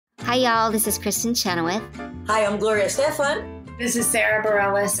Hi, y'all. This is Kristen Chenoweth. Hi, I'm Gloria Stefan. This is Sarah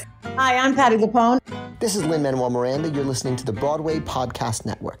Bareilles. Hi, I'm Patty Lapone. This is Lin-Manuel Miranda. You're listening to the Broadway Podcast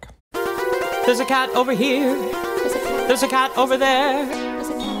Network. There's a cat over here. There's a cat over there.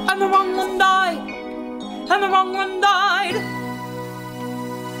 And the wrong one died. And the wrong one died.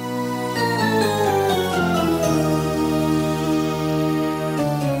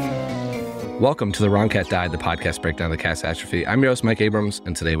 Welcome to The Wrong Cat Died, the podcast breakdown of the catastrophe. I'm your host, Mike Abrams,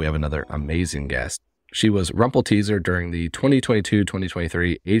 and today we have another amazing guest. She was Rumpleteazer during the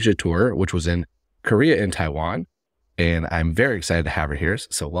 2022-2023 Asia tour, which was in Korea and Taiwan. And I'm very excited to have her here.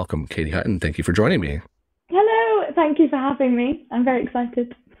 So welcome, Katie Hutton. Thank you for joining me. Hello. Thank you for having me. I'm very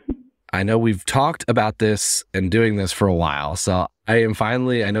excited. I know we've talked about this and doing this for a while. So I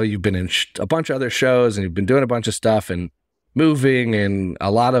know you've been in a bunch of other shows and you've been doing a bunch of stuff and moving and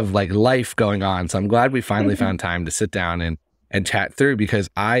a lot of like life going on. So I'm glad we finally found time to sit down and chat through, because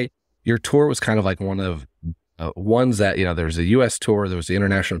your tour was kind of like one of ones that, there was a US tour, there was the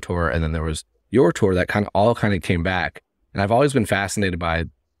international tour, and then there was your tour that all came back. And I've always been fascinated by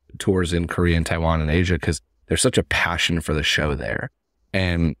tours in Korea and Taiwan and Asia because there's such a passion for the show there.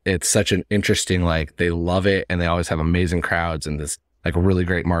 And it's such an interesting, they love it and they always have amazing crowds and this really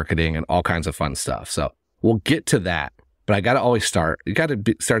great marketing and all kinds of fun stuff. So we'll get to that. But I got to always start. You got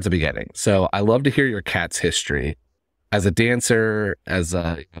to start at the beginning. So I love to hear your cat's history. As a dancer,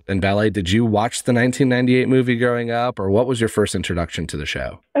 in ballet, did you watch the 1998 movie growing up, or what was your first introduction to the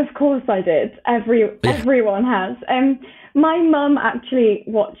show? Of course I did. Everyone has. My mum actually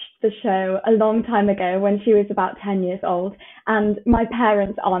watched the show a long time ago when she was about 10 years old, and my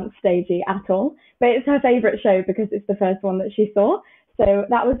parents aren't stagey at all. But it's her favourite show because it's the first one that she saw. So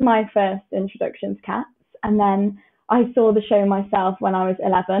that was my first introduction to cats. And then I saw the show myself when I was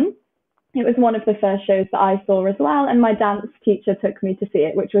 11. It was one of the first shows that I saw as well, and my dance teacher took me to see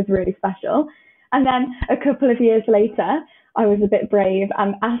it, which was really special. And then a couple of years later, I was a bit brave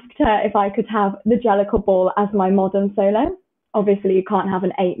and asked her if I could have the Jellicle Ball as my modern solo. Obviously, you can't have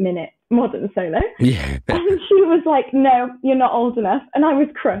an 8-minute modern solo. Yeah. And she was like, no, you're not old enough. And I was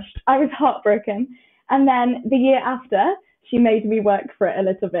crushed. I was heartbroken. And then the year after, she made me work for it a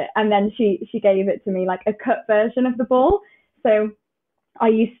little bit. And then she gave it to me like a cut version of the ball. So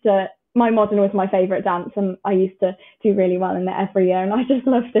my modern was my favourite dance, and I used to do really well in it every year, and I just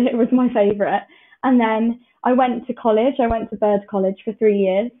loved it. It was my favourite. And then I went to college. I went to Bird College for 3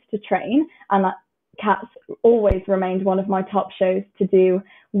 years to train, and Cats always remained one of my top shows to do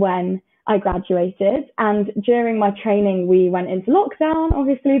when I graduated. And during my training, we went into lockdown,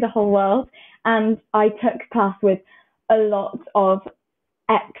 obviously, the whole world, and I took class with a lot of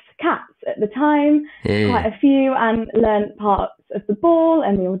ex-cats at the time, quite a few, and learned parts of the ball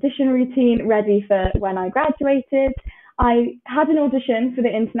and the audition routine ready for when I graduated. I had an audition for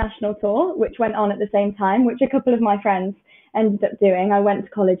the international tour, which went on at the same time, which a couple of my friends ended up doing. I went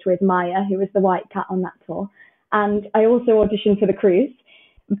to college with Maya, who was the white cat on that tour. And I also auditioned for the cruise,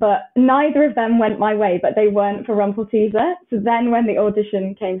 but neither of them went my way, but they weren't for Rumpleteazer. So then when the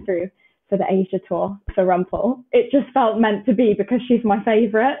audition came through for the Asia tour for Rumple, it just felt meant to be because she's my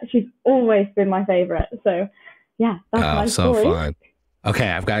favourite. She's always been my favourite. So yeah, that's my story. So fun. Okay,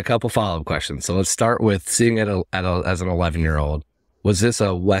 I've got a couple follow-up questions. So let's start with seeing it as an 11-year-old. Was this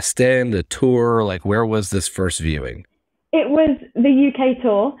a West End, a tour? Where was this first viewing? It was the UK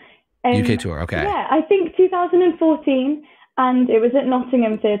tour. UK tour, okay. Yeah, I think 2014, and it was at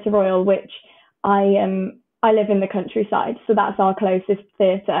Nottingham Theatre Royal, which I live in the countryside, so that's our closest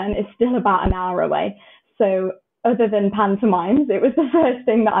theatre, and it's still about an hour away. So other than pantomimes, it was the first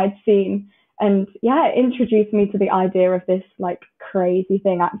thing that I'd seen. And yeah, it introduced me to the idea of this crazy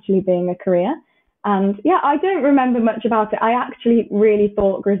thing actually being a career. And yeah, I don't remember much about it. I actually really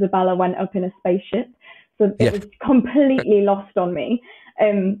thought Grisabella went up in a spaceship. So it was completely lost on me.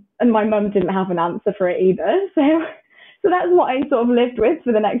 And my mum didn't have an answer for it either. So that's what I sort of lived with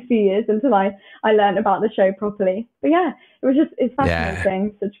for the next few years until I learned about the show properly. But yeah, it's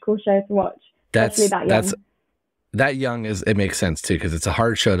fascinating. Such a cool show to watch. Especially that young. That young it makes sense too, because it's a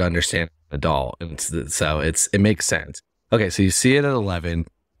hard show to understand an adult. And so it makes sense. Okay, so you see it at 11.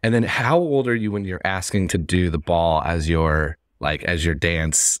 And then how old are you when you're asking to do the ball as your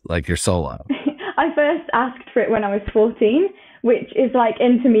dance, your solo? I first asked for it when I was 14, which is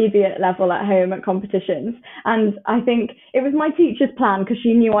intermediate level at home at competitions. And I think it was my teacher's plan because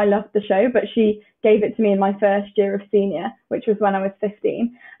she knew I loved the show, but she gave it to me in my first year of senior, which was when I was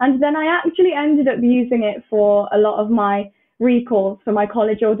 15. And then I actually ended up using it for a lot of my recalls for my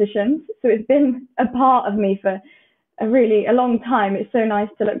college auditions. So it's been a part of me for a long time. It's so nice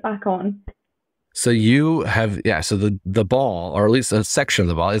to look back on. So you have, so the ball, or at least a section of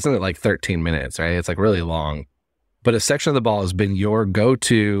the ball, isn't it like 13 minutes, right? It's like really long. But a section of the ball has been your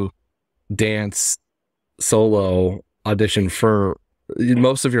go-to dance solo audition for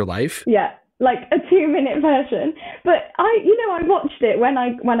most of your life? Yeah, like a 2-minute version. But I watched it when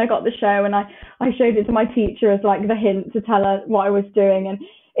I got the show, and I showed it to my teacher as like the hint to tell her what I was doing, and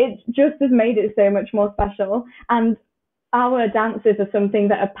it just has made it so much more special. And our dances are something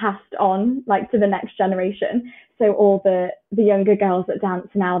that are passed on like to the next generation. So all the younger girls that dance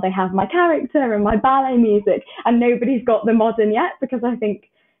now, they have my character and my ballet music, and nobody's got the modern yet because I think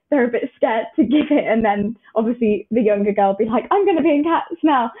they're a bit scared to give it. And then obviously the younger girl will be like, I'm going to be in Cats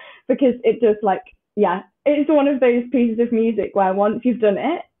now, because it does it's one of those pieces of music where once you've done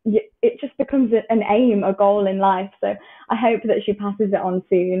it, it just becomes an aim, a goal in life. So I hope that she passes it on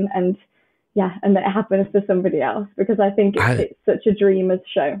soon, and that it happens to somebody else, because I think it's such a dreamer's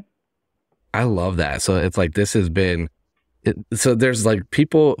show. I love that. So it's like, this has been, so there's like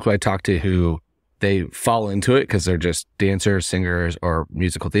people who I talk to who they fall into it because they're just dancers, singers, or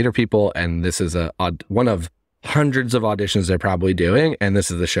musical theater people. And this is one of hundreds of auditions they're probably doing. And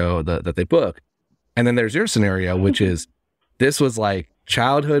this is the show that they book. And then there's your scenario, which is, this was like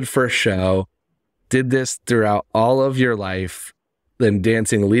childhood first show, did this throughout all of your life, then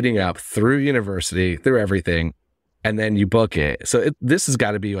dancing leading up through university, through everything, and then you book it. So this has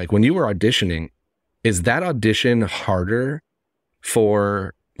got to be like, when you were auditioning, is that audition harder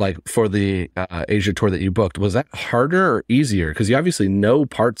for the Asia tour that you booked? Was that harder or easier? Because you obviously know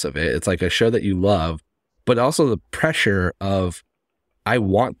parts of it. It's like a show that you love, but also the pressure of, I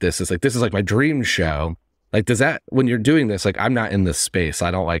want this. It's like, this is like my dream show. Like, does that, when you're doing this, like, I'm not in this space.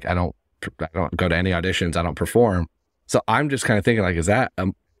 I don't go to any auditions. I don't perform. So I'm just kind of thinking, like, is that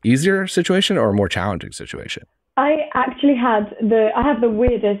an easier situation or a more challenging situation? I actually have the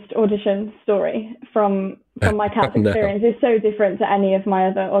weirdest audition story from my Cats experience. It's so different to any of my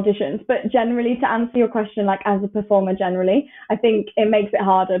other auditions. But generally, to answer your question, like as a performer generally, I think it makes it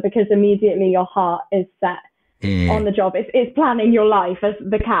harder because immediately your heart is set on the job. It's planning your life as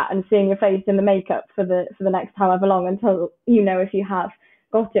the cat and seeing your face in the makeup for the next however long until you know if you have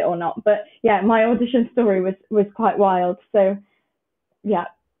got it or not. But yeah, my audition story was quite wild. So yeah,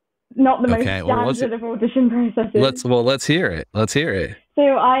 not the most standard of audition processes. Let's hear it. So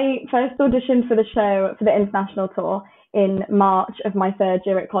I first auditioned for the show for the international tour in March of my third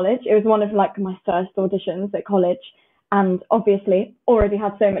year at college. It was one of like my first auditions at college, and obviously already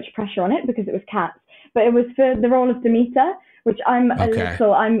had so much pressure on it because it was Cats. But it was for the role of Demeter, which I'm a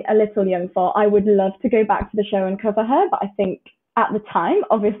little young for. I would love to go back to the show and cover her, but I think at the time,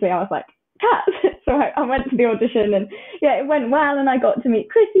 obviously, I was like, Cats. So I went to the audition, and yeah, it went well, and I got to meet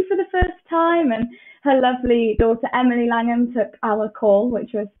Chrissy for the first time, and her lovely daughter Emily Langham took our call,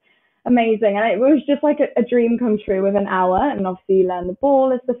 which was amazing. And it was just like a dream come true with an hour, and obviously you learn the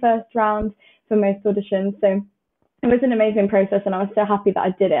ball as the first round for most auditions. So it was an amazing process, and I was so happy that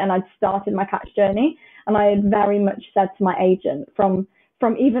I did it, and I'd started my Cats journey. And I had very much said to my agent from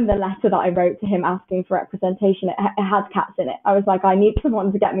even the letter that I wrote to him asking for representation, it had Cats in it. I was like, I need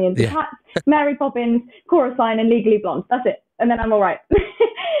someone to get me into Cats, Mary Poppins, Chorus Line, and Legally Blonde. That's it. And then I'm all right.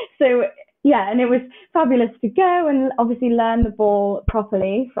 So yeah, and it was fabulous to go and obviously learn the ball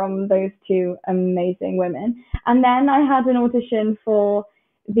properly from those two amazing women. And then I had an audition for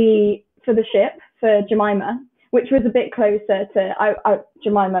the ship for Jemima, which was a bit closer to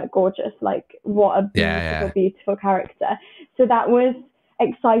Jemima, gorgeous, like what a beautiful character. So that was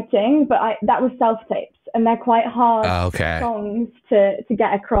exciting, but that was self-tapes, and they're quite hard songs to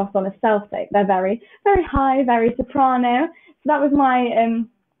get across on a self-tape. They're very, very high, very soprano. So that was my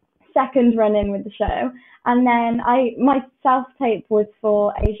second run-in with the show. And then my self-tape was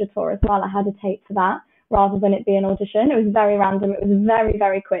for Asia Tour as well. I had a tape for that rather than it be an audition. It was very random. It was very,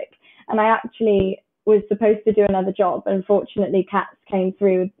 very quick. And I actually was supposed to do another job. Unfortunately, Cats came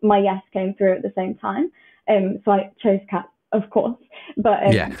through. My yes came through at the same time. So I chose Cats, of course. But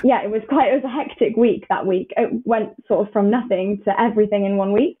it was a hectic week that week. It went sort of from nothing to everything in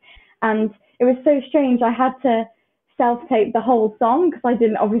 1 week. And it was so strange. I had to self-tape the whole song because I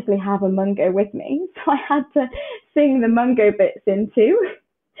didn't obviously have a mungo with me. So I had to sing the mungo bits in too,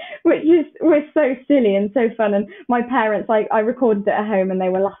 which was so silly and so fun. And my parents, I recorded it at home and they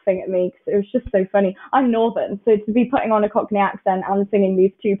were laughing at me because it was just so funny. I'm Northern, so to be putting on a Cockney accent and singing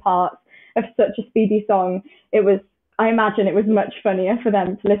these two parts of such a speedy song, I imagine it was much funnier for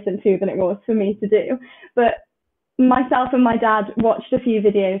them to listen to than it was for me to do. But myself and my dad watched a few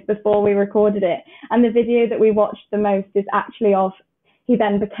videos before we recorded it, and the video that we watched the most is actually of, he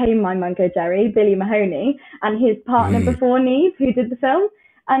then became my Mungo Jerry, Billy Mahoney, and his partner before Neve, who did the film.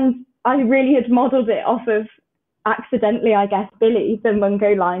 And I really had modelled it off of, accidentally, I guess, Billy, the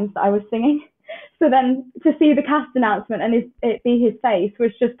Mungo lines that I was singing. So then to see the cast announcement and it be his face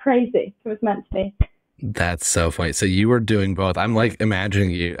was just crazy. It was meant to be. That's so funny. So you were doing both. I'm like imagining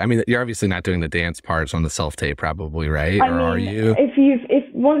you. I mean, you're obviously not doing the dance parts on the self-tape probably, right? Are you?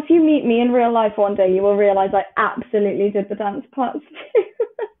 If once you meet me in real life one day, you will realize I absolutely did the dance parts too.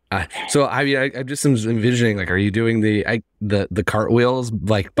 So I mean, I just am envisioning, like, are you doing the cartwheels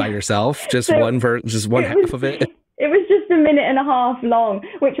like by yourself? Just so just one half of it? It was just a minute and a half long,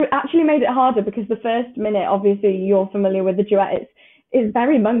 which actually made it harder because the first minute, obviously you're familiar with the duet, is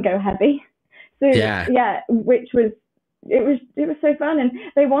very Mungo heavy. So yeah, which was it was so fun, and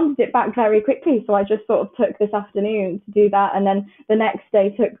they wanted it back very quickly, so I just sort of took this afternoon to do that, and then the next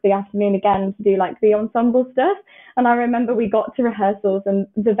day took the afternoon again to do like the ensemble stuff. And I remember we got to rehearsals, and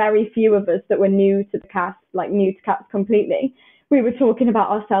the very few of us that were new to the cast, like new to cast completely, we were talking about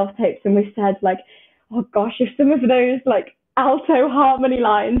our self-tapes, and we said like, oh gosh, if some of those like alto harmony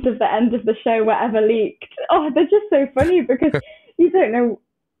lines at the end of the show were ever leaked, oh, they're just so funny because you don't know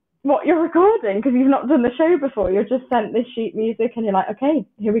what you're recording because you've not done the show before. You're just sent this sheet music and you're like, okay,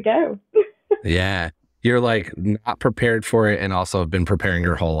 here we go. Yeah. You're like not prepared for it and also have been preparing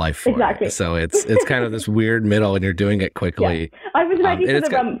your whole life for it. So it's kind of this weird middle and you're doing it quickly. Yeah. I was ready for the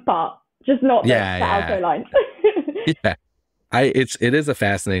rump part, just not the alto lines. Yeah. It is a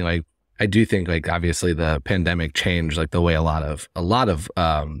fascinating, like, I do think like obviously the pandemic changed like the way a lot of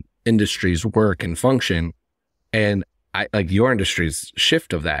industries work and function. And I like your industry's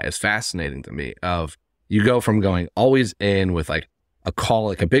shift of that is fascinating to me. Of you go from going always in with like a call,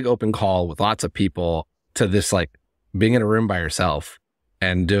 like a big open call with lots of people, to this like being in a room by yourself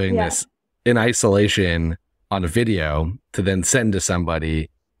and doing this in isolation on a video to then send to somebody.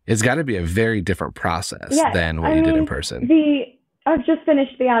 It's got to be a very different process than what you did in person. I've just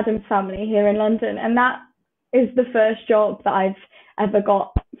finished The Addams Family here in London, and that is the first job that I've ever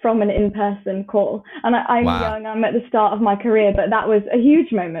got from an in-person call. And I'm young, I'm at the start of my career, but that was a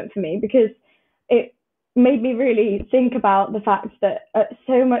huge moment for me because it made me really think about the fact that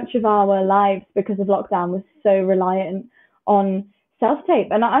so much of our lives, because of lockdown, was so reliant on self-tape.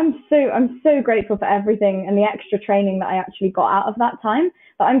 And I'm so grateful for everything and the extra training that I actually got out of that time.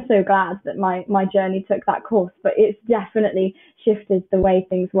 But I'm so glad that my journey took that course. But it's definitely shifted the way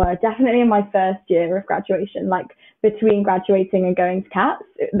things were. Definitely in my first year of graduation, like between graduating and going to CATS,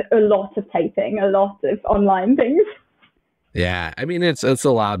 a lot of taping, a lot of online things. Yeah, I mean it's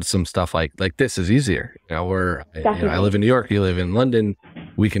allowed some stuff like this is easier. You know, I live in New York, you live in London.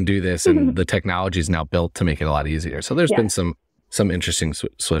 We can do this, and the technology is now built to make it a lot easier. So there's been some interesting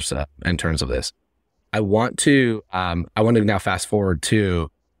swifts in terms of this. I want to now fast forward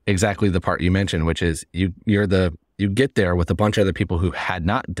to exactly the part you mentioned, which is you get there with a bunch of other people who had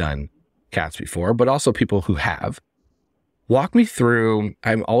not done CATS before, but also people who have. Walk me through.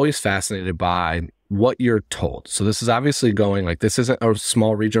 I'm always fascinated by what you're told. So this is obviously going like, this isn't a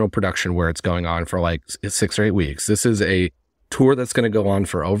small regional production where it's going on for like 6 or 8 weeks. This is a tour that's going to go on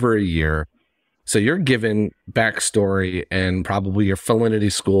for over a year. So you're given backstory and probably your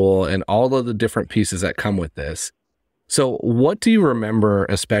Felinity school and all of the different pieces that come with this. So what do you remember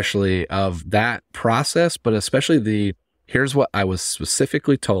especially of that process, but especially here's what I was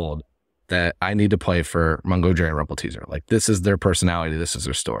specifically told that I need to play for Mungo, Jerry, and Rumpleteazer. Like, this is their personality. This is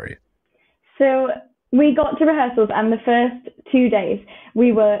their story. So we got to rehearsals, and the first 2 days,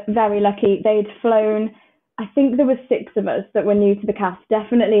 we were very lucky. They'd flown, I think there was 6 of us that were new to the cast.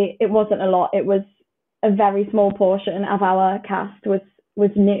 Definitely, it wasn't a lot. It was a very small portion of our cast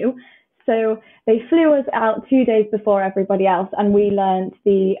was new. So they flew us out 2 days before everybody else, and we learned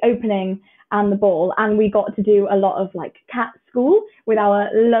the opening and the ball, and we got to do a lot of like cat school with our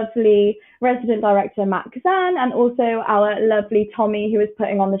lovely resident director Matt Kazan, and also our lovely Tommy, who was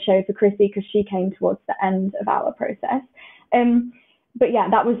putting on the show for Chrissy because she came towards the end of our process. But yeah,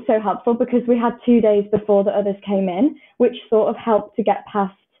 that was so helpful because we had 2 days before the others came in, which sort of helped to get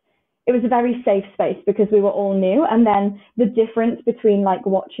past. It was a very safe space because we were all new, and then the difference between like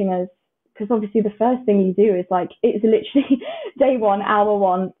watching us, because obviously the first thing you do is like, it's literally day 1, hour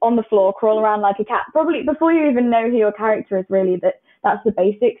 1, on the floor, crawl around like a cat. Probably before you even know who your character is, really, that's the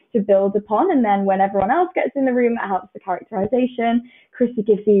basics to build upon. And then when everyone else gets in the room, that helps the characterization. Chrissy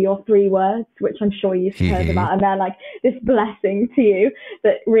gives you your 3 words, which I'm sure you've heard about. And they're like this blessing to you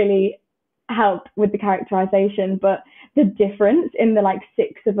that really help with the characterization. But the difference in the like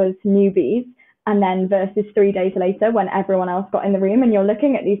 6 of us newbies, and then versus 3 days later when everyone else got in the room, and you're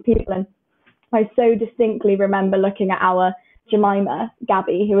looking at these people, and I so distinctly remember looking at our Jemima,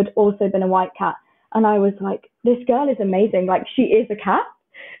 Gabby, who had also been a white cat, and I was like, this girl is amazing. Like, she is a cat.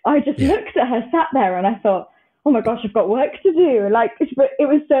 I just Yeah. looked at her sat there and I thought, oh my gosh, I've got work to do. Like, but it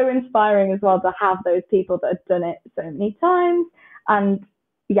was so inspiring as well to have those people that had done it so many times. And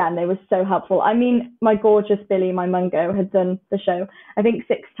yeah, and they were so helpful. I mean, my gorgeous Billy, my Mungo, had done the show, I think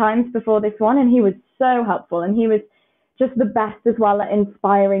 6 times before this one, and he was so helpful. And he was just the best as well at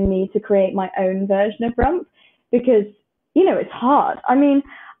inspiring me to create my own version of Rump, because, you know, it's hard. I mean,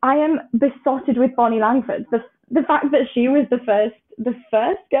 I am besotted with Bonnie Langford. The fact that she was the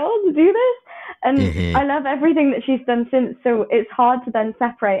first girl to do this, and I love everything that she's done since. So it's hard to then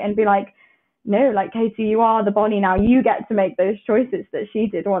separate and be like, no, like, Katie, you are the Bonnie now. You get to make those choices that she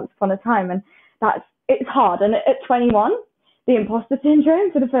did once upon a time, and it's hard. And at 21, the imposter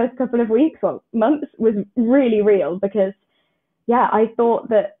syndrome for the first couple of weeks or months was really real, because yeah, I thought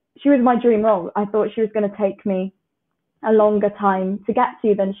that she was my dream role. I thought she was going to take me a longer time to get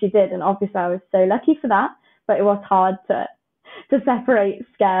to than she did, and obviously I was so lucky for that. But it was hard to separate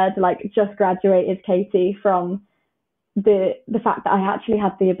scared, like, just graduated Katie from the fact that I actually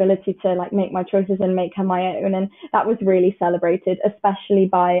had the ability to, like, make my choices and make her my own. And that was really celebrated, especially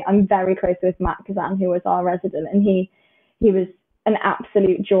by, I'm very close with Matt Kazan, who was our resident, and he was an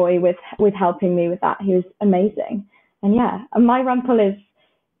absolute joy with helping me with that. He was amazing. And yeah, and my Rumple is,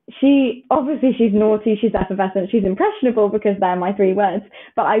 she's naughty, she's effervescent, she's impressionable, because they're my 3 words.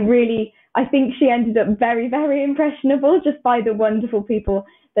 But I think she ended up very, very impressionable just by the wonderful people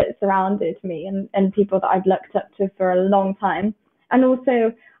that surrounded me, and people that I've looked up to for a long time. And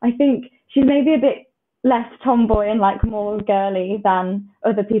also, I think she's maybe a bit less tomboy and, like, more girly than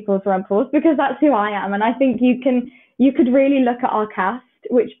other people's Rumples, because that's who I am. And I think you could really look at our cast,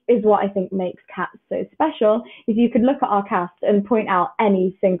 which is what I think makes Cats so special, is you could look at our cast and point out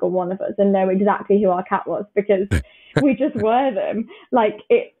any single one of us and know exactly who our cat was, because we just were them. Like,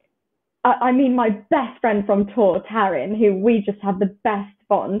 I mean, my best friend from tour, Taryn, who we just had the best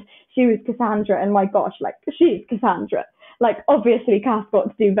bond, she was Cassandra, and my gosh, like, she's Cassandra. Like, obviously Cass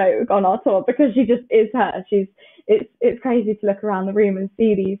got to do Vogue on our tour because she just is her. It's crazy to look around the room and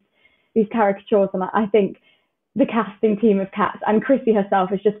see these caricatures, and I think the casting team of Cats, and Chrissy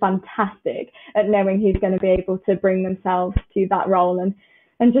herself, is just fantastic at knowing who's going to be able to bring themselves to that role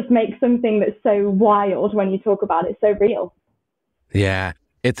and just make something that's so wild when you talk about it so real. Yeah.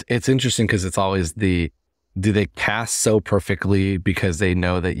 It's interesting because it's always do they cast so perfectly because they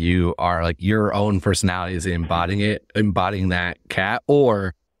know that you are, like, your own personality is embodying that cat,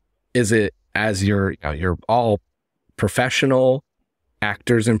 or is it as you're all professional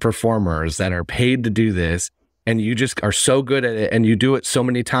actors and performers that are paid to do this, and you just are so good at it and you do it so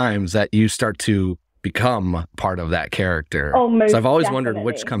many times that you start to become part of that character? Oh, most so I've always definitely wondered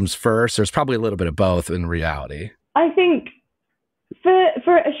which comes first. There's probably a little bit of both in reality. I think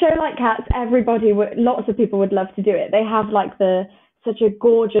for a show like Cats, lots of people would love to do it. They have, like, such a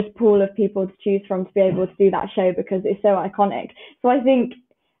gorgeous pool of people to choose from to be able to do that show because it's so iconic. So I think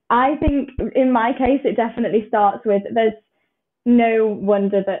in my case, it definitely starts with, there's no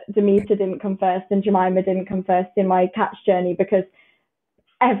wonder that Demeter didn't come first and Jemima didn't come first in my Cats journey, because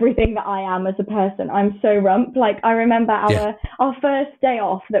everything that I am as a person, I'm so Rump. Like, I remember our first day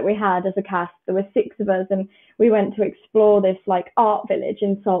off that we had as a cast, there were 6 of us, and we went to explore this, like, art village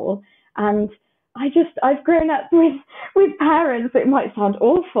in Seoul. And I've grown up with parents. It might sound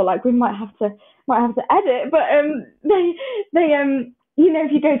awful, like we might have to edit, but they you know,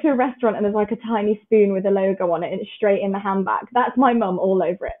 if you go to a restaurant and there's, like, a tiny spoon with a logo on it and it's straight in the handbag, that's my mum all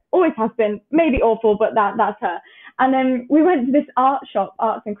over it. Always has been. Maybe awful, but that's her. And then we went to this arts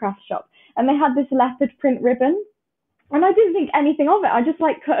and crafts shop, and they had this leopard print ribbon, and I didn't think anything of it. I just,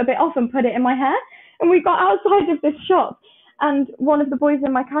 like, cut a bit off and put it in my hair, and we got outside of this shop, and one of the boys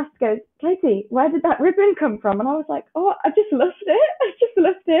in my cast goes, Katie, where did that ribbon come from? And I was like, oh, I just loved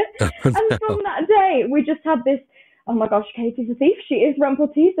it. And from that day, we just had this, oh my gosh, Katie's a thief. She is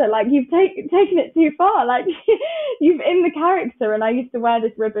Rumpleteazer. Like, you've taken it too far. Like, you've in the character. And I used to wear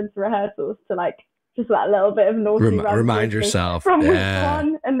this ribbon to rehearsals to, like, just that little bit of naughty remind yourself from week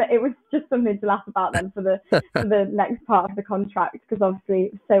one. And it was just something to laugh about then for the next part of the contract, because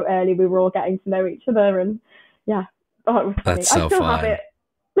obviously so early we were all getting to know each other, and yeah, oh, it was funny. That's so I still fun. have it.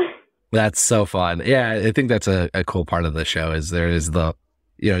 That's so fun. Yeah, I think that's a cool part of the show, is there is the,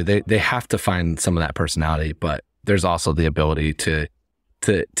 you know, they have to find some of that personality, but there's also the ability to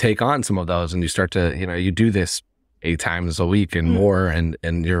take on some of those, and you start to, you know, you do this 8 times a week and more, and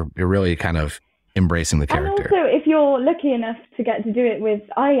you're really kind of embracing the character. And also, if you're lucky enough to get to do it with,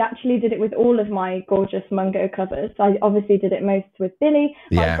 I actually did it with all of my gorgeous Mungo covers. I obviously did it most with Billy,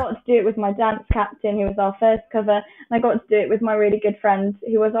 but I got to do it with my dance captain, who was our first cover, and I got to do it with my really good friend,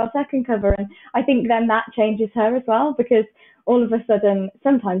 who was our second cover. And I think then that changes her as well, because all of a sudden,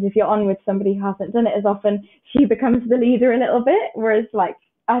 sometimes if you're on with somebody who hasn't done it as often, she becomes the leader a little bit. Whereas like,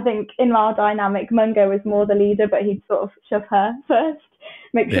 I think in our dynamic, Mungo was more the leader, but he'd sort of shove her first,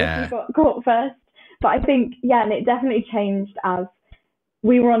 make sure she got caught first. But I think, yeah, and it definitely changed as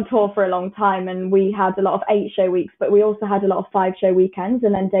we were on tour for a long time, and we had a lot of 8-show weeks, but we also had a lot of 5-show weekends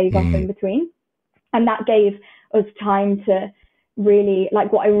and then days off in between. And that gave us time to really,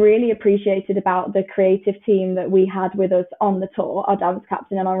 like, what I really appreciated about the creative team that we had with us on the tour, our dance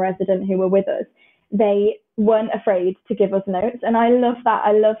captain and our resident who were with us, they weren't afraid to give us notes. And I love that.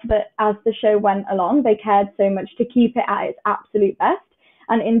 I love that as the show went along, they cared so much to keep it at its absolute best.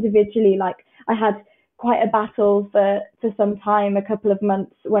 And individually, like, I had quite a battle for some time, a couple of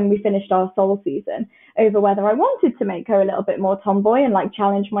months when we finished our Soul season, over whether I wanted to make her a little bit more tomboy and like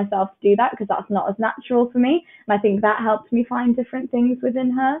challenge myself to do that, because that's not as natural for me. And I think that helped me find different things within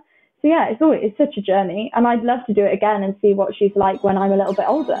her. So yeah, it's such a journey, and I'd love to do it again and see what she's like when I'm a little bit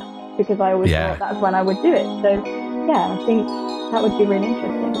older, because I always thought that's when I would do it. So yeah, I think that would be really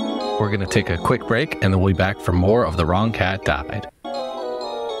interesting. We're going to take a quick break, and then we'll be back for more of The Wrong Cat Died.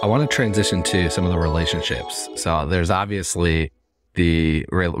 I want to transition to some of the relationships. So there's obviously the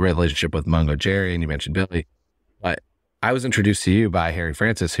relationship with Mungo Jerry, and you mentioned Billy, but I was introduced to you by Harry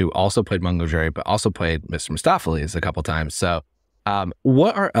Francis, who also played Mungo Jerry, but also played Mr. Mistopheles a couple times. So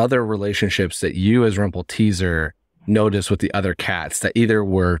what are other relationships that you as Rumpleteazer noticed with the other cats that either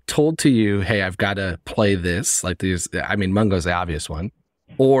were told to you, hey, I've got to play this, like these, I mean, Mungo's the obvious one,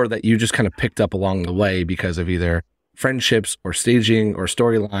 or that you just kind of picked up along the way because of either friendships or staging or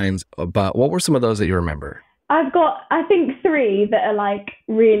storylines? But what were some of those that you remember? I've got, I think, 3 that are like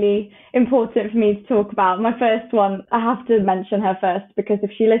really important for me to talk about. My first one, I have to mention her first, because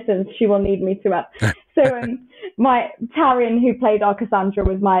if she listens, she will need me to up. So my Taryn, who played our Cassandra,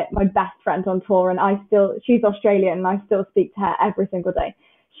 was my best friend on tour, and she's Australian, and I still speak to her every single day.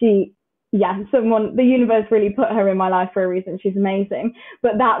 The universe really put her in my life for a reason. She's amazing.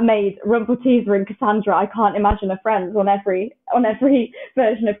 But that made Rumpleteazer and Cassandra, I can't imagine, are friends on every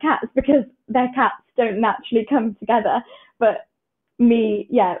version of Cats, because their cats don't naturally come together. But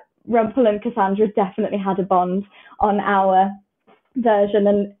Rumple and Cassandra definitely had a bond on our version,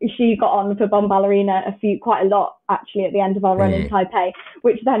 and she got on for Bomb Ballerina quite a lot actually at the end of our run in Taipei,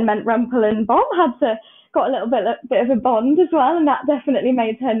 which then meant Rumple and Bomb got a little bit of a bond as well, and that definitely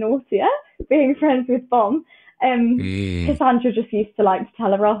made her naughtier, being friends with Bomb. Cassandra just used to like to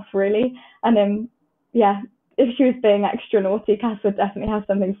tell her off, really, and if she was being extra naughty, Cass would definitely have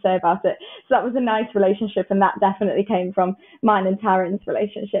something to say about it. So that was a nice relationship, and that definitely came from mine and Taryn's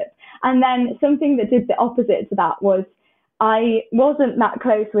relationship. And then something that did the opposite to that was I wasn't that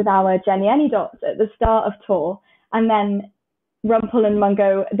close with our Jenny Anydots at the start of tour, and then Rumple and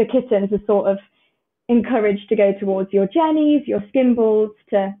Mungo, the kittens, are sort of encouraged to go towards your Jennies, your Skimballs,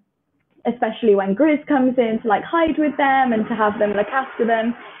 to, especially when Grizz comes in, to like hide with them and to have them look after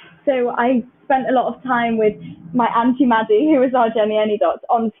them. So I spent a lot of time with my Auntie Maddie, who was our Jenny Anydots,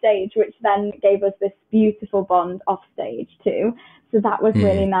 on stage, which then gave us this beautiful bond off stage too. So that was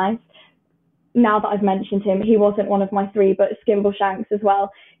really nice. Now that I've mentioned him, he wasn't one of my 3, but Skimble Shanks as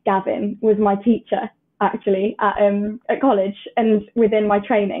well. Gavin was my teacher actually at college and within my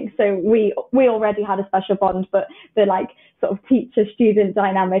training. So we already had a special bond, but the like sort of teacher-student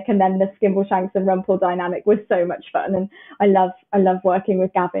dynamic and then the Skimble Shanks and Rumple dynamic was so much fun. And I love working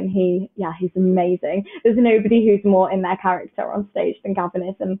with Gavin. He's amazing. There's nobody who's more in their character on stage than Gavin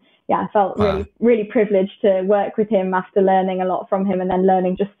is. And I felt really privileged to work with him after learning a lot from him and then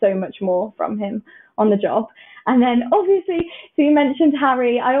learning just so much more from him on the job. And then obviously, so you mentioned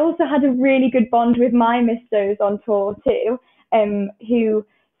Harry. I also had a really good bond with my Mistos on tour too,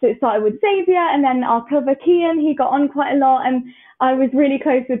 so it started with Xavier, and then our cover Kian, he got on quite a lot, and I was really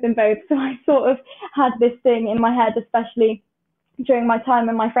close with them both. So I sort of had this thing in my head, especially during my time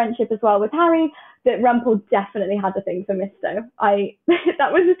and my friendship as well with Harry, that Rumple definitely had a thing for Misto.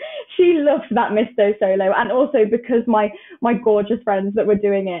 She loved that Misto solo, and also because my gorgeous friends that were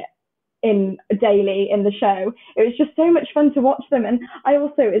doing it daily in the show, it was just so much fun to watch them. And I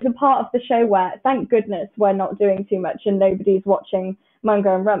also, it's a part of the show where, thank goodness, we're not doing too much and nobody's watching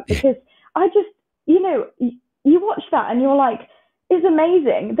Mungo and Rump, because I just, you watch that and you're like, it's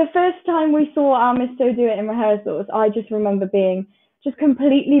amazing. The first time we saw our Misto do it in rehearsals, I just remember being just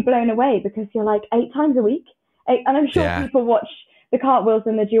completely blown away, because you're like 8 times a week. And I'm sure people watch the cartwheels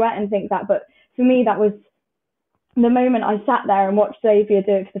and the duet and think that, but for me, that was the moment I sat there and watched Xavier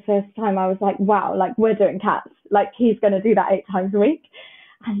do it for the first time. I was like, wow, like we're doing Cats. Like he's going to do that 8 times a week.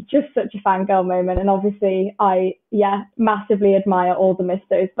 And just such a fangirl moment. And obviously I, massively admire all the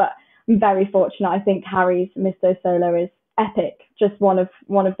Mistos, but I'm very fortunate. I think Harry's Misto solo epic, just one of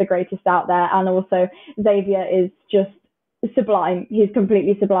the greatest out there. And also Xavier is just sublime. He's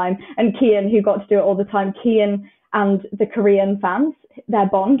completely sublime. And Kian, who got to do it all the time, Kian and the Korean fans, their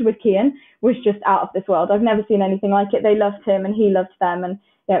bond with Kian was just out of this world. I've never seen anything like it. They loved him and he loved them, and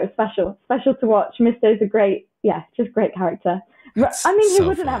yeah, it was special to watch. Misto's a great character. That's I mean, who so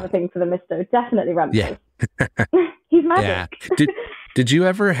wouldn't fun. have a thing for the Misto? Definitely Rumpel. Yeah. He's magic. Yeah. Did you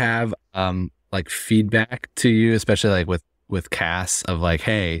ever have like feedback to you, especially like with Cass, of like,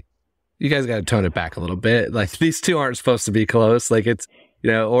 hey, you guys got to tone it back a little bit. Like, these two aren't supposed to be close. Like, it's,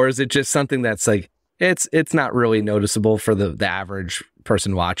 or is it just something that's like, it's not really noticeable for the average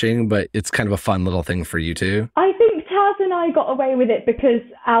person watching, but it's kind of a fun little thing for you too? I think Taz and I got away with it because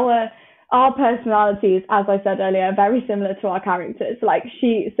our personalities, as I said earlier, are very similar to our characters. Like,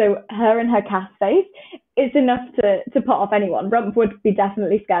 her and her Cass face is enough to put off anyone. Rump would be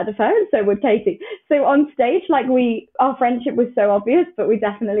definitely scared of her, and so would Katie. So on stage, like, our friendship was so obvious, but we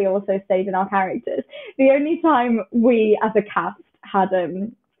definitely also stayed in our characters. The only time we as a cast had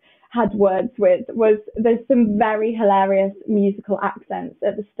words with was, there's some very hilarious musical accents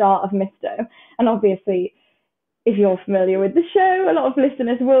at the start of Misto. And obviously, if you're familiar with the show, a lot of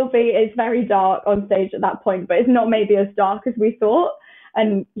listeners will be. It's very dark on stage at that point, but it's not maybe as dark as we thought.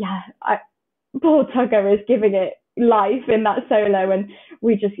 And yeah, poor Tugger is giving it life in that solo, and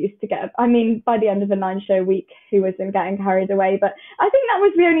we just used to get, I mean, by the end of a 9-show week, who wasn't getting carried away? But I think that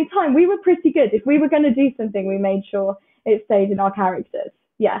was the only time. We were pretty good. If we were going to do something, we made sure it stayed in our characters.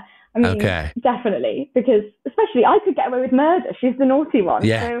 Yeah. I mean, definitely, because especially I could get away with murder. She's the naughty one.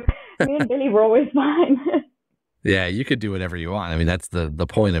 Yeah. So me and Billy were always fine. Yeah, you could do whatever you want. I mean, that's the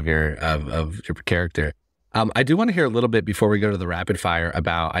point of your character. I do want to hear a little bit before we go to the rapid fire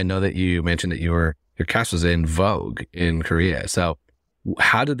about, I know that you mentioned that your cast was in Vogue in Korea. So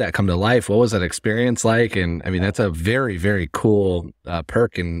how did that come to life? What was that experience like? And I mean, that's a very, very cool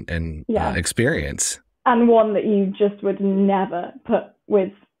perk and experience. And one that you just would never put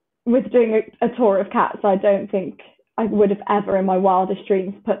with doing a tour of cats. I don't think I would have ever in my wildest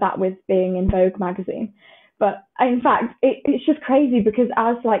dreams put that with being in Vogue magazine. But in fact, it's just crazy because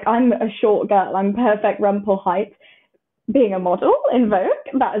as like, I'm a short girl, I'm perfect rumple height. Being a model in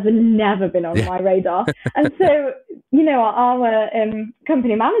Vogue, that has never been on my radar. And so, our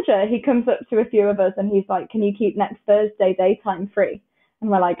company manager, he comes up to a few of us and he's like, can you keep next Thursday daytime free? And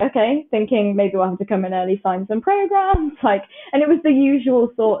we're like, okay, thinking maybe we'll have to come in early, sign some programs. And it was the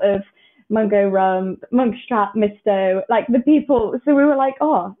usual sort of Mungo Rump, Monkstrap, Misto, like the people. So we were like,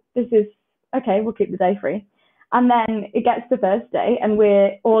 oh, this is okay, we'll keep the day free. And then it gets to Thursday and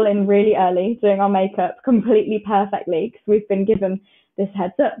we're all in really early doing our makeup completely perfectly because we've been given this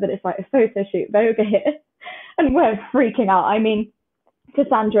heads up that it's like a photo shoot Vogue here. And we're freaking out. I mean,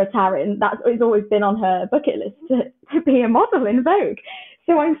 Cassandra Taryn, it's always been on her bucket list to be a model in Vogue.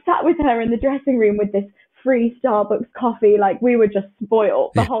 So I'm sat with her in the dressing room with this free Starbucks coffee. Like, we were just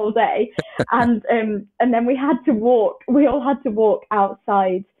spoiled the whole day. And then we all had to walk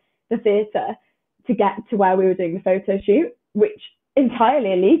outside the theatre to get to where we were doing the photo shoot, which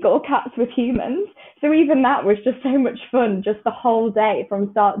entirely illegal, cats with humans. So even that was just so much fun, just the whole day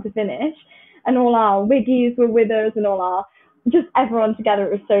from start to finish. And all our wiggies were with us and just everyone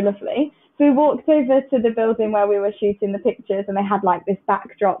together. It was so lovely. So we walked over to the building where we were shooting the pictures and they had like this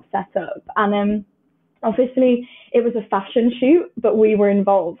backdrop set up. And obviously it was a fashion shoot, but we were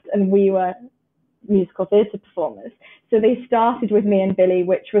involved and we were musical theatre performers. So they started with me and Billy,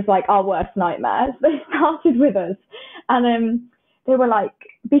 which was like our worst nightmares. They started with us and they were like,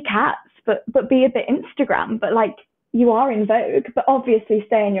 be cats, but be a bit Instagram, but like you are in Vogue, but obviously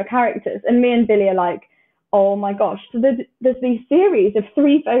stay in your characters. And me and Billy are like, oh my gosh. So there's these series of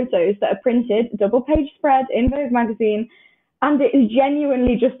 3 photos that are printed, double page spread in Vogue magazine. And it is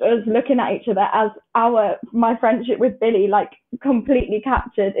genuinely just us looking at each other as my friendship with Billy, like completely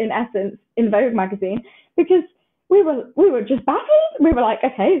captured in essence in Vogue magazine, because we were just baffled. We were like,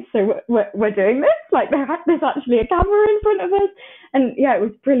 okay, so we're doing this. Like there's actually a camera in front of us. And yeah, it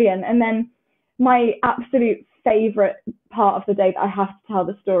was brilliant. And then my absolute favorite part of the day that I have to tell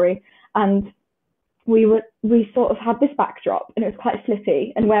the story, and we sort of had this backdrop and it was quite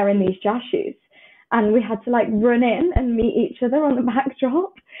slippy and wearing these jazz shoes. And we had to like run in and meet each other on the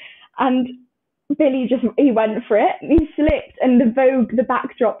backdrop. And Billy he went for it. He slipped and the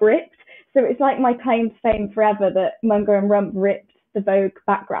backdrop ripped. So it's like my claim to fame forever that Mungo and Rump ripped the Vogue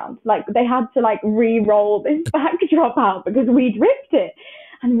background. Like they had to like re-roll this backdrop out because we'd ripped it.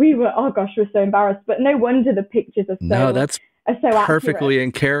 And we were, oh gosh, we're so embarrassed. But no wonder the pictures are so so perfectly accurate.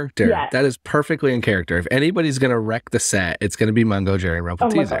 in character. Yeah. That is perfectly in character. If anybody's going to wreck the set, it's going to be Mungo, Jerry, and Oh my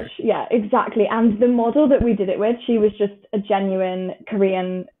Rumpleteazer. gosh, yeah, exactly. And the model that we did it with, she was just a genuine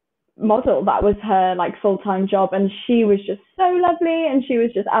Korean model. That was her like full-time job, and she was just so lovely, and she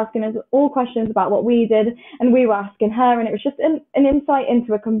was just asking us all questions about what we did, and we were asking her, and it was just an insight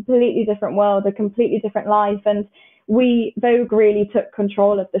into a completely different world, a completely different life. And Vogue really took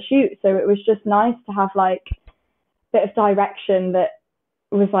control of the shoot, so it was just nice to have like a bit of direction that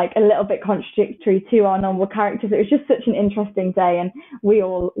was like a little bit contradictory to our normal characters. It was just such an interesting day, and we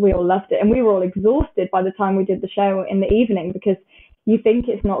all loved it, and we were all exhausted by the time we did the show in the evening, because you think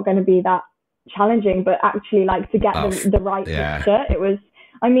it's not going to be that challenging, but actually like to get the right picture, it was.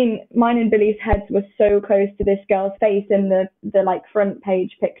 I mean, mine and Billy's heads were so close to this girl's face in the like front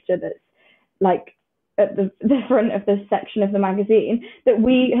page picture that's like at the front of this section of the magazine, that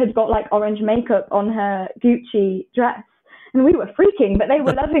we had got like orange makeup on her Gucci dress. And we were freaking, but they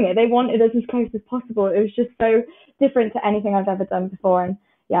were loving it. They wanted us as close as possible. It was just so different to anything I've ever done before. And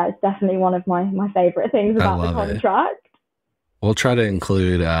yeah, it's definitely one of my favorite things about the contract. We'll try to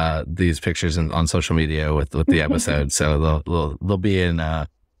include these pictures on social media with the episode. So they'll be in.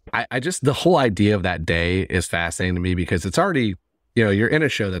 I just, the whole idea of that day is fascinating to me, because it's already, you're in a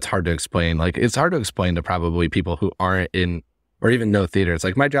show that's hard to explain. Like, it's hard to explain to probably people who aren't in or even no theater. It's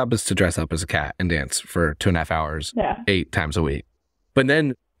like, my job is to dress up as a cat and dance for 2.5 hours, 8 times a week. But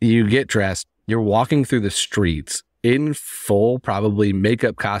then you get dressed, you're walking through the streets in full, probably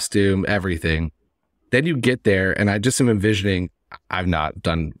makeup, costume, everything. Then you get there, and I just am envisioning, I've not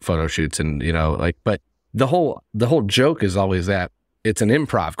done photo shoots and, but the whole joke is always that it's an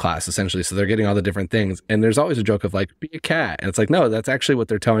improv class, essentially. So they're getting all the different things. And there's always a joke of like, be a cat. And it's like, no, that's actually what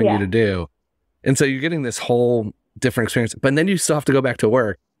they're telling you to do. And so you're getting this whole different experience, but then you still have to go back to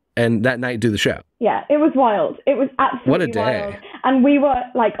work and that night do the show. Yeah, it was wild. It was absolutely what a day. Wild. And we were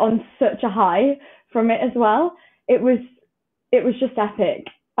like on such a high from it as well. It was just epic.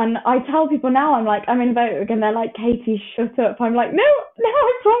 And I tell people now, I'm like, I'm in Vogue, and they're like, Katie, shut up. I'm like, no,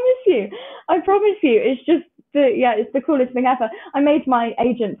 I promise you. It's just it's the coolest thing ever. I made my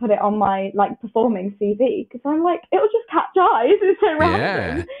agent put it on my like performing CV, because I'm like, it'll just catch eyes. It's so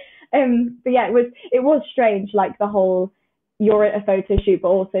random. But yeah, it was strange, like the whole you're at a photo shoot but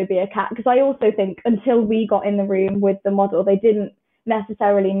also be a cat, because I also think until we got in the room with the model, they didn't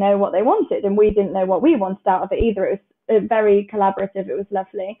necessarily know what they wanted, and we didn't know what we wanted out of it either. It was very collaborative. It was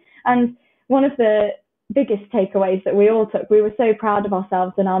lovely. And one of the biggest takeaways that we all took, we were so proud of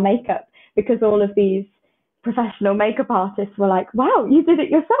ourselves and our makeup, because all of these professional makeup artists were like, wow, you did it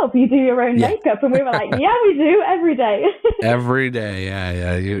yourself, you do your own makeup. And we were like, yeah, we do every day. Every day.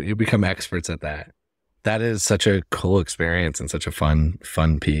 Yeah. You become experts at that. That is such a cool experience and such a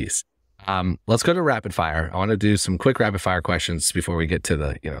fun piece. Let's go to rapid fire. I want to do some quick rapid fire questions before we get to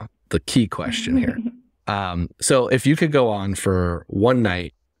the key question here. So if you could go on for one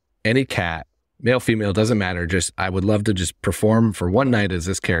night, any cat, male, female, doesn't matter. Just, I would love to just perform for one night as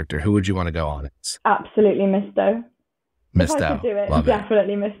this character. Who would you want to go on as? Absolutely Misto. Misto. If I could do it, love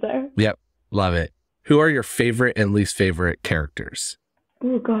definitely Misto. Yep. Love it. Who are your favorite and least favorite characters?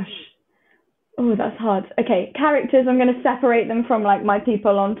 Oh gosh. Oh, that's hard. Okay, characters, I'm going to separate them from like my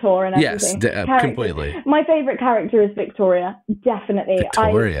people on tour and everything. Yes, completely. My favorite character is Victoria, definitely.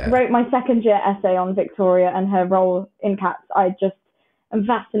 Victoria. I wrote my second year essay on Victoria and her role in Cats. I just am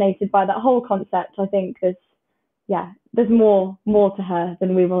fascinated by that whole concept. I think there's more to her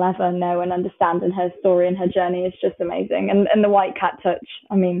than we will ever know and understand, and her story and her journey is just amazing. And the white cat touch,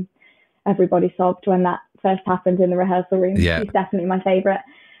 I mean, everybody sobbed when that first happened in the rehearsal room. Yeah. She's definitely my favorite.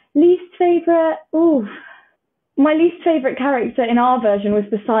 Least favorite, my least favorite character in our version was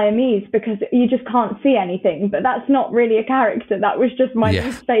the Siamese, because you just can't see anything, but that's not really a character. That was just my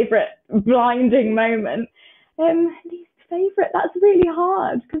least favorite blinding moment. Least favorite, that's really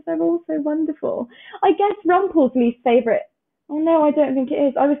hard because they're all so wonderful. I guess Rumple's least favorite. Oh no, I don't think it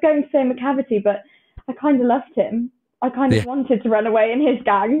is. I was going to say McCavity, but I kind of loved him. I kind of wanted to run away in his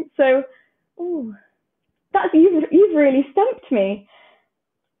gang. So, you've really stumped me.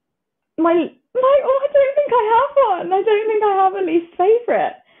 I don't think I have one. I don't think I have a least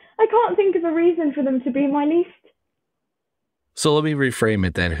favorite. I can't think of a reason for them to be my least. So let me reframe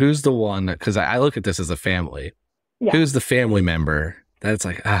it then. Who's the one, because I look at this as a family. Yeah. Who's the family member that's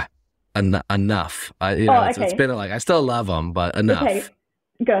like, enough? It's been like, I still love them, but enough. Okay,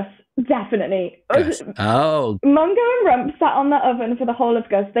 Gus, definitely. Gus. Oh. Mungo and Rump sat on the oven for the whole of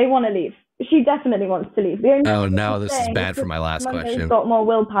Gus. They want to leave. She definitely wants to leave. Oh no, this is bad for my last question. Mungo's got more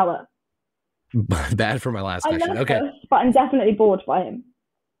willpower. Bad for my last question. Okay. Gus, but I'm definitely bored by him.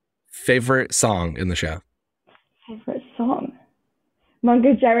 Favorite song in the show? Favorite song?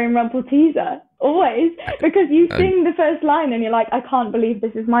 Mungo Jerry and Rumpleteazer, always, because you sing the first line and you're like, I can't believe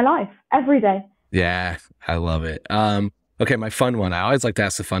this is my life every day. Yeah, I love it. Okay, my fun one. I always like to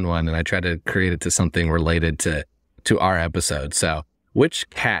ask the fun one, and I try to create it to something related to our episode. So, which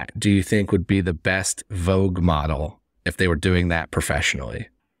cat do you think would be the best Vogue model if they were doing that professionally?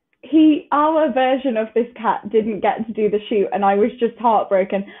 Our version of this cat didn't get to do the shoot, and I was just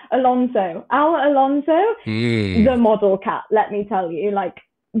heartbroken. Alonso, the model cat, let me tell you, like,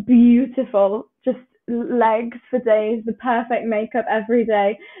 beautiful, just legs for days, the perfect makeup every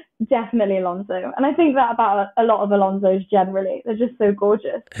day. Definitely Alonso. And I think that about a lot of Alonsos generally. They're just so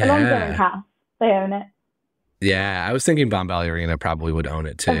gorgeous. Yeah. Alonso and Cass, they own it. Yeah, I was thinking Bon Ballerina probably would own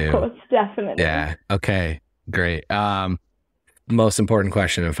it too. Of course, definitely. Yeah, okay, great. Most important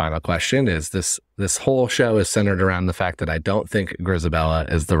question and final question is this whole show is centered around the fact that I don't think Grizabella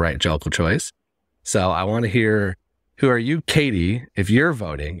is the right Jellicle choice. So I want to hear, who are you, Katie, if you're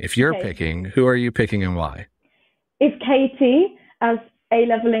voting, if you're picking, who are you picking and why? If Katie, as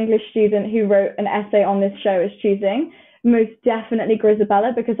A-level English student who wrote an essay on this show, is choosing, most definitely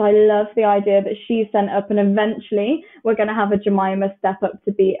Grizabella, because I love the idea that she's sent up and eventually we're going to have a Jemima step up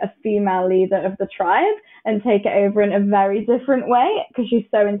to be a female leader of the tribe and take it over in a very different way, because she's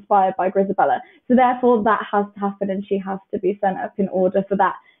so inspired by Grizabella. So therefore that has to happen, and she has to be sent up in order for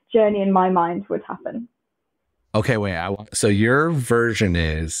that journey in my mind would happen. Okay, wait. So your version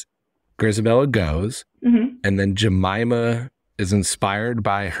is Grizabella goes, and then Jemima is inspired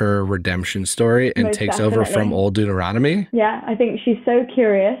by her redemption story and takes over from Old Deuteronomy? Yeah, I think she's so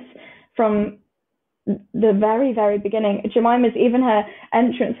curious from the very, very beginning. Jemima's, even her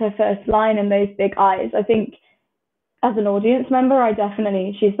entrance, her first line and those big eyes, I think as an audience member,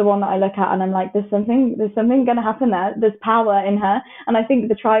 she's the one that I look at and I'm like, there's something going to happen there. There's power in her. And I think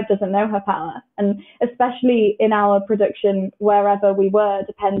the tribe doesn't know her power. And especially in our production, wherever we were,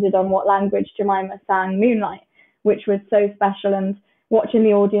 depended on what language Jemima sang Moonlight, which was so special. And watching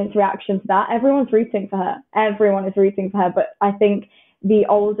the audience reaction to that, everyone's rooting for her. Everyone is rooting for her. But I think the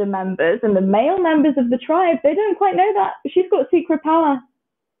older members and the male members of the tribe, they don't quite know that. She's got secret power.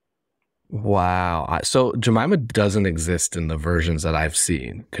 Wow. So Jemima doesn't exist in the versions that I've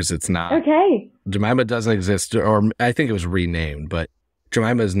seen, because it's not. Okay. Jemima doesn't exist, or I think it was renamed, but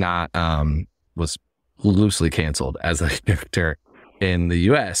Jemima is not, was loosely canceled as a character in the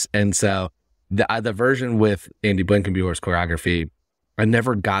US. And so the version with Andy Blinkenbuehler's choreography, I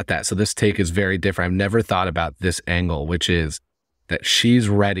never got that. So this take is very different. I've never thought about this angle, which is that she's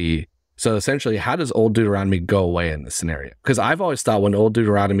ready. So essentially, how does Old Deuteronomy go away in this scenario? Because I've always thought when Old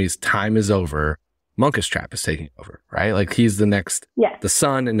Deuteronomy's time is over, Monkus Trap is taking over, right? Like he's the next, the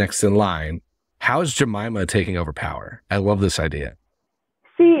son and next in line. How is Jemima taking over power? I love this idea.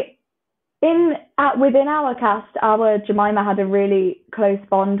 See, within our cast, our Jemima had a really close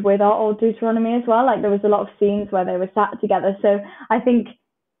bond with our Old Deuteronomy as well. Like there was a lot of scenes where they were sat together. So I think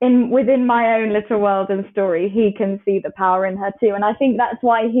within my own little world and story, he can see the power in her too. And I think that's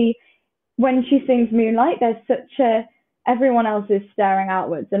why when she sings Moonlight, there's everyone else is staring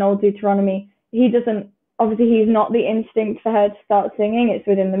outwards. And Old Deuteronomy, he's not the instinct for her to start singing. It's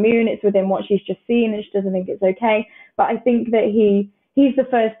within the moon, it's within what she's just seen, and she doesn't think it's okay. But I think that he's the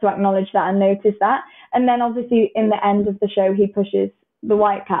first to acknowledge that and notice that. And then obviously in the end of the show, he pushes the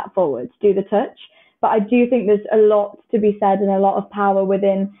white cat forward to do the touch. But I do think there's a lot to be said and a lot of power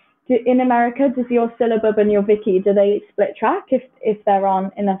within. In America, does your Syllabub and your Vicky, do they split track if there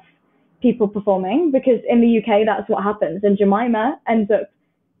aren't enough people performing? Because in the UK, that's what happens. And Jemima ends up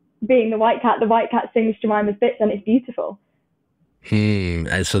being the white cat. The white cat sings Jemima's bits and it's beautiful.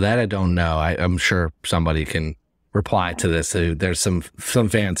 So that I don't know. I'm sure somebody can reply to this. So there's some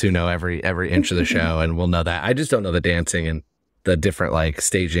fans who know every inch of the show and will know that. I just don't know the dancing and the different like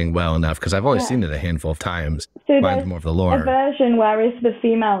staging well enough, because I've only seen it a handful of times. So Mine's more of the lore. A version where if the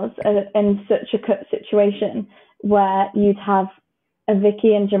females are in such a cut situation where you'd have a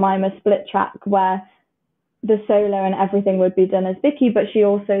Vicky and Jemima split track where the solo and everything would be done as Vicky, but she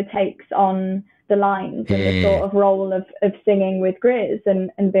also takes on the lines and the sort of role of singing with Grizz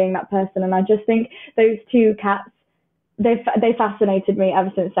and being that person. And I just think those two cats, they fascinated me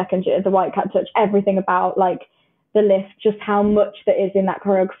ever since second year. The white cat touch, everything about like the lift, just how much there is in that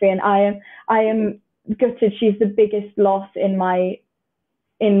choreography. And I am gutted. She's the biggest loss in my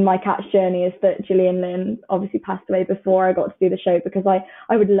cat's journey, is that Gillian Lynn obviously passed away before I got to do the show, because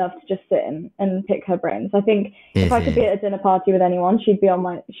I would love to just sit and pick her brains. I think if I could be at a dinner party with anyone, she'd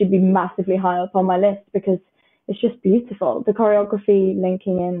be massively high up on my list, because it's just beautiful. The choreography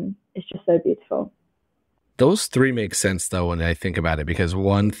linking in is just so beautiful. Those three make sense though when I think about it, because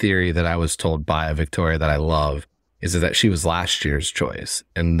one theory that I was told by Victoria that I love is that she was last year's choice,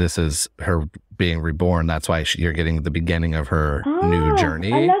 and this is her being reborn. That's why you're getting the beginning of her new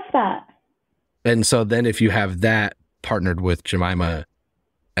journey. I love that. And so then if you have that partnered with Jemima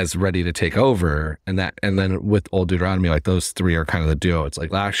as ready to take over, and then with Old Deuteronomy, like those three are kind of the duo. It's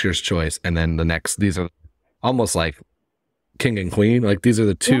like last year's choice, and then the next, these are almost like king and queen. Like these are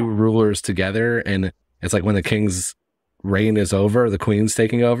the two rulers together, and it's like when the king's reign is over, the queen's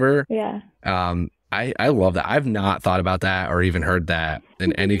taking over. Yeah. I love that. I've not thought about that or even heard that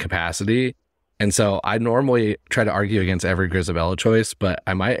in any capacity. And so I normally try to argue against every Grisabella choice, but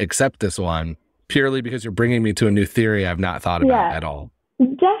I might accept this one purely because you're bringing me to a new theory I've not thought about at all.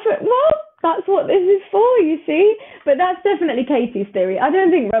 Definitely. Well, that's what this is for, you see. But that's definitely Katie's theory. I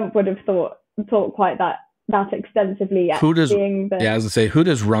don't think Rump would have thought quite that extensively yet. Who does? I was gonna say, who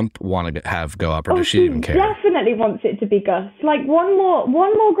does Rump want to have go up, or does she even care? Definitely wants it to be Gus. Like one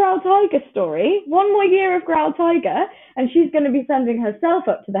more Growl Tiger story, one more year of Growl Tiger, and she's going to be sending herself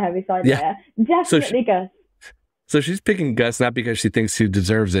up to the Heaviside Layer. Definitely Gus. So she's picking Gus not because she thinks he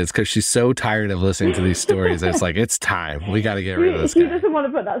deserves it. It's because she's so tired of listening to these stories that it's like, it's time. We got to get rid of this guy. She doesn't want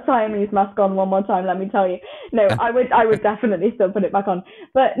to put that Siamese mask on one more time, let me tell you. No, I would definitely still put it back on.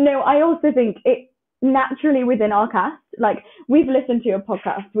 But no, I also think it naturally within our cast, like we've listened to your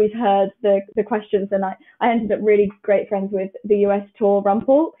podcast, we've heard the questions, and I ended up really great friends with the US tour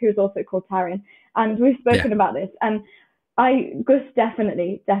Rumple, who's also called Taryn, and we've spoken about this, and Gus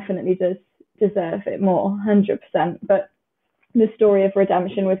definitely does deserve it more, 100%. But the story of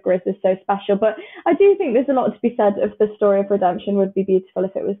redemption with Grizz is so special. But I do think there's a lot to be said of the story of redemption would be beautiful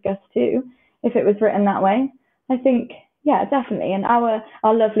if it was Gus too, if it was written that way. I think, yeah, definitely. And our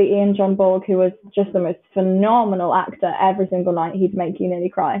lovely Ian John Borg, who was just the most phenomenal actor every single night, he'd make you nearly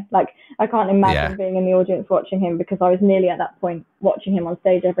cry. Like, I can't imagine being in the audience watching him, because I was nearly at that point watching him on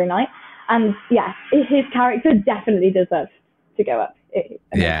stage every night. And yeah, his character definitely deserves to go up.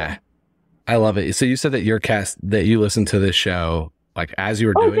 Yeah. I love it. So you said that your cast, that you listened to this show like as you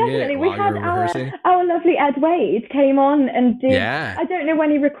were doing it while you were rehearsing? Our lovely Ed Wade came on and did. Yeah. I don't know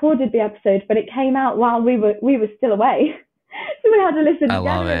when he recorded the episode, but it came out while we were still away, so we had to listen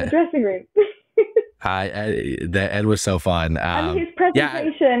together in the dressing room. Ed was so fun. And his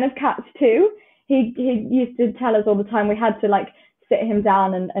presentation of Cats 2, he used to tell us all the time we had to like sit him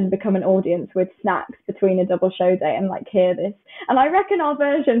down and become an audience with snacks between a double show day and like hear this. And I reckon our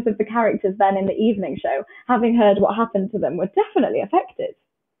versions of the characters then in the evening show, having heard what happened to them, were definitely affected.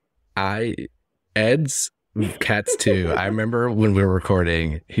 Ed's Cats 2, I remember when we were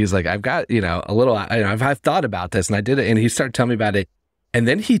recording, he's like, I've got, a little, I've thought about this and I did it. And he started telling me about it. And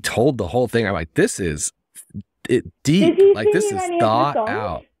then he told the whole thing. I'm like, this is deep. Like, this is thought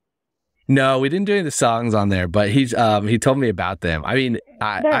out. No, we didn't do any of the songs on there, but he told me about them. I mean,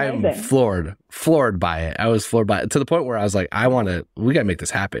 I'm floored by it. I was floored by it to the point where I was like, we got to make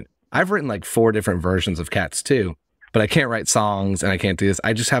this happen. I've written like 4 different versions of Cats 2, but I can't write songs and I can't do this.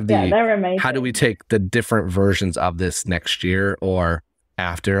 I just have they're amazing. How do we take the different versions of this next year or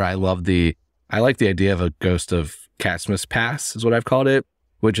after? I like the idea of a Ghost of Catmas Pass is what I've called it,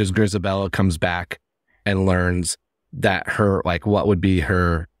 which is Grisabella comes back and learns that what would be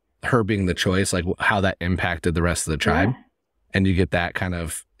her being the choice, like how that impacted the rest of the tribe. Yeah. And you get that kind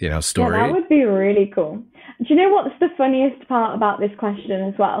of, story. Yeah, that would be really cool. Do you know what's the funniest part about this question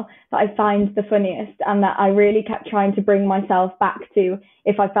as well, that I find the funniest and that I really kept trying to bring myself back to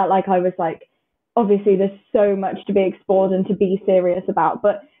if I felt like I was like, obviously there's so much to be explored and to be serious about,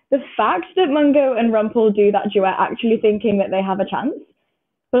 but the fact that Mungo and Rumple do that duet actually thinking that they have a chance,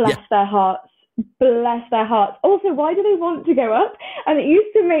 bless their hearts. Bless their hearts. Also, why do they want to go up? And it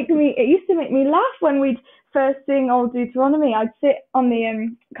used to make me laugh when we'd first sing Old Deuteronomy. I'd sit on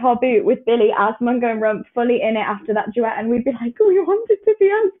the car boot with Billy as Mungo and Rump fully in it after that duet, and we'd be like, "Oh, we want it to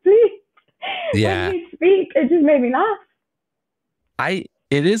be us, please." Yeah. When we speak, it just made me laugh.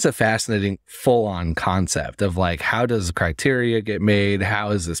 It is a fascinating full-on concept of like, how does criteria get made?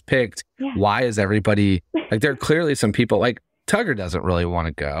 How is this picked? Yeah. Why is everybody like? There are clearly some people like. Tugger doesn't really want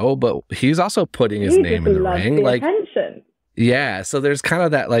to go, but he's also putting his name in the ring. Like, attention. Yeah. So there's kind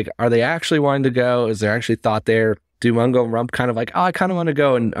of that, like, are they actually wanting to go? Is there actually thought there? Do Mungo and Rump kind of like, oh, I kind of want to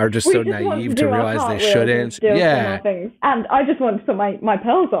go, and are just so naive to realize they shouldn't? Yeah. And I just want to put my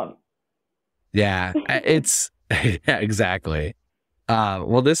pearls on. Yeah. Yeah, exactly.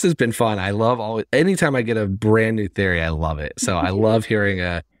 Well, this has been fun. I love anytime I get a brand new theory, I love it. So I love hearing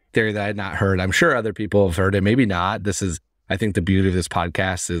a theory that I had not heard. I'm sure other people have heard it. Maybe not. I think the beauty of this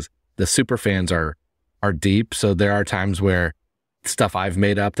podcast is the super fans are deep. So there are times where stuff I've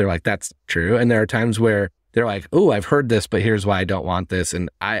made up, they're like, that's true. And there are times where they're like, oh, I've heard this, but here's why I don't want this. And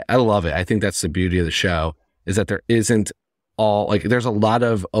I love it. I think that's the beauty of the show. is that there isn't all like there's a lot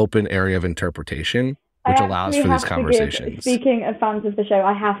of open area of interpretation, which allows for these conversations. Speaking of fans of the show,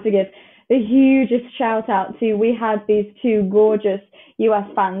 I have to give the hugest shout out to, we had these two gorgeous US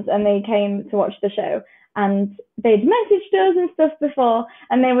fans and they came to watch the show and they'd messaged us and stuff before,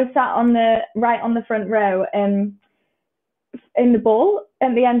 and they were sat on the front row in the ball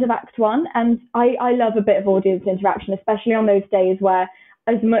at the end of Act 1. And I love a bit of audience interaction, especially on those days where,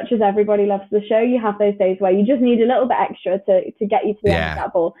 as much as everybody loves the show, you have those days where you just need a little bit extra to get you to the end of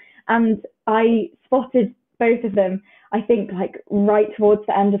that ball. And I spotted both of them, I think, like right towards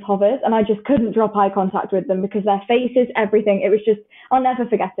the end of Hovers, and I just couldn't drop eye contact with them because their faces, everything, it was just, I'll never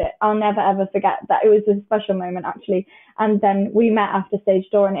forget it. I'll never ever forget that. It was a special moment, actually. And then we met after stage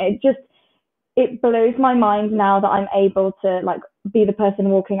door, and it blows my mind now that I'm able to like be the person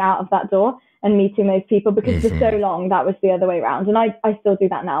walking out of that door and meeting those people, because for so long that was the other way around. And I still do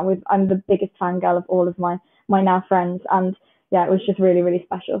that now. I'm the biggest fangirl of all of my now friends, and yeah, it was just really, really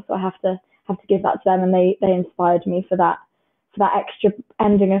special. So I have to give that to them, and they inspired me for that extra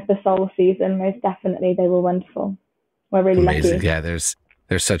ending of the Soul season. Most definitely, they were wonderful. We're really amazing. Lucky. Yeah, there's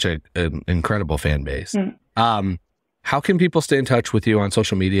such an incredible fan base. How can people stay in touch with you on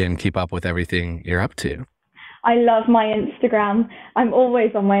social media and keep up with everything you're up to? I love my Instagram. I'm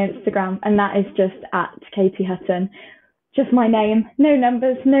always on my Instagram, and that is just at Katie Hutton. Just my name, no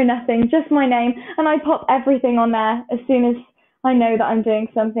numbers, no nothing, just my name. And I pop everything on there as soon as I know that I'm doing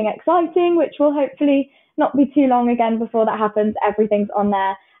something exciting, which will hopefully not be too long again before that happens. Everything's on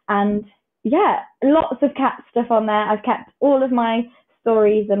there. And yeah, lots of cat stuff on there. I've kept all of my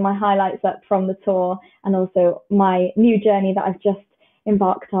stories and my highlights up from the tour, and also my new journey that I've just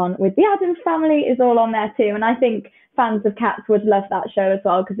embarked on with the Addams family is all on there too. And I think fans of Cats would love that show as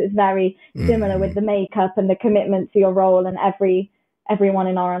well, because it's very similar with the makeup and the commitment to your role, and everyone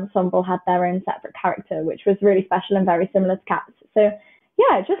in our ensemble had their own separate character, which was really special and very similar to Cats. So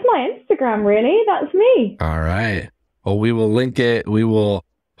yeah, just my Instagram, really. That's me. All right. Well, we will link it. We will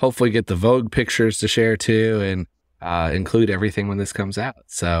hopefully get the Vogue pictures to share too, and include everything when this comes out.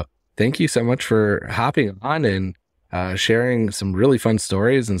 So thank you so much for hopping on and sharing some really fun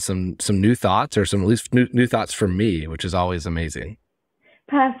stories and some new thoughts, or some at least new thoughts for me, which is always amazing.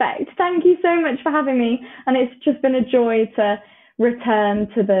 Perfect. Thank you so much for having me. And it's just been a joy to return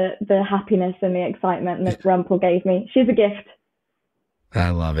to the happiness and the excitement that Rumple gave me. She's a gift.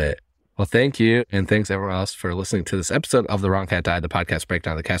 I love it. Well, thank you. And thanks everyone else for listening to this episode of The Wrong Cat Died, the podcast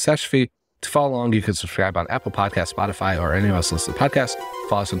breakdown of the catastrophe. To follow along, you can subscribe on Apple Podcasts, Spotify, or anywhere else listed podcast.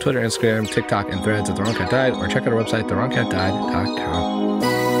 Follow us on Twitter, Instagram, TikTok, and Threads at The Wrong Cat Died, or check out our website, thewrongcatdied.com.